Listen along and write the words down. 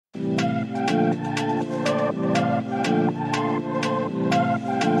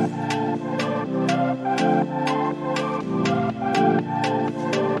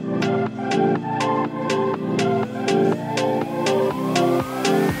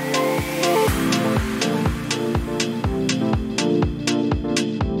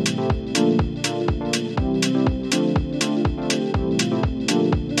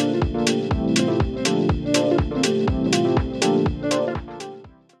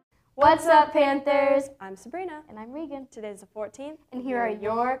What's up, Panthers? I'm Sabrina. And I'm Regan. Today's the 14th. And here are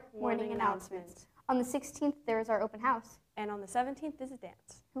your morning announcements. On the 16th, there is our open house. And on the 17th is a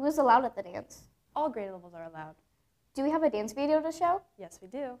dance. Who is allowed at the dance? All grade levels are allowed. Do we have a dance video to show? Yes, we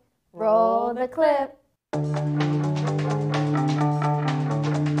do. Roll the clip.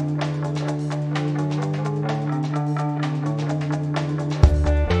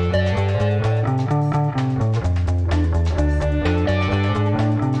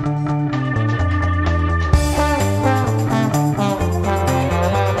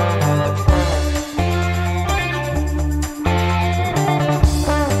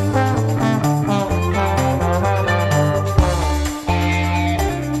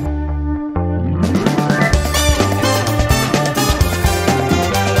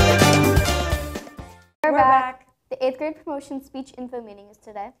 We're back. The 8th grade promotion speech info meeting is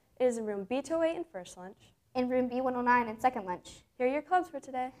today. It is in room B208 in first lunch. In room B109 in second lunch. Here are your clubs for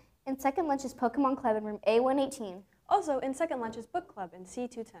today. In second lunch is Pokemon Club in room A118. Also, in second lunch is book club in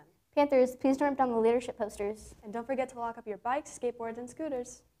C210. Panthers, please don't rip down the leadership posters. And don't forget to lock up your bikes, skateboards, and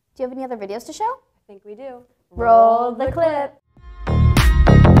scooters. Do you have any other videos to show? I think we do. Roll the clip.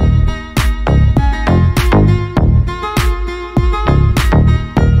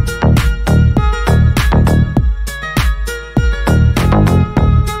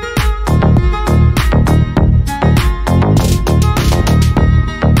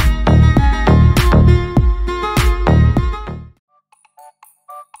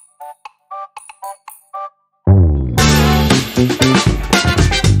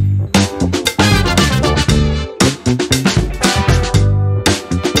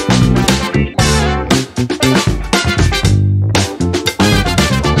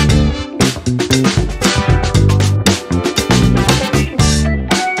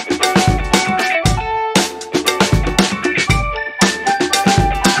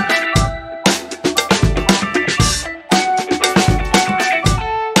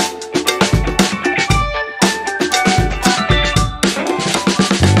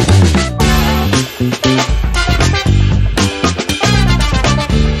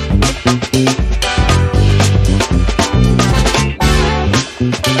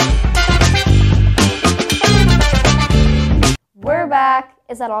 We're back.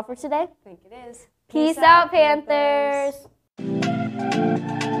 Is that all for today? I think it is. Peace out, Panthers.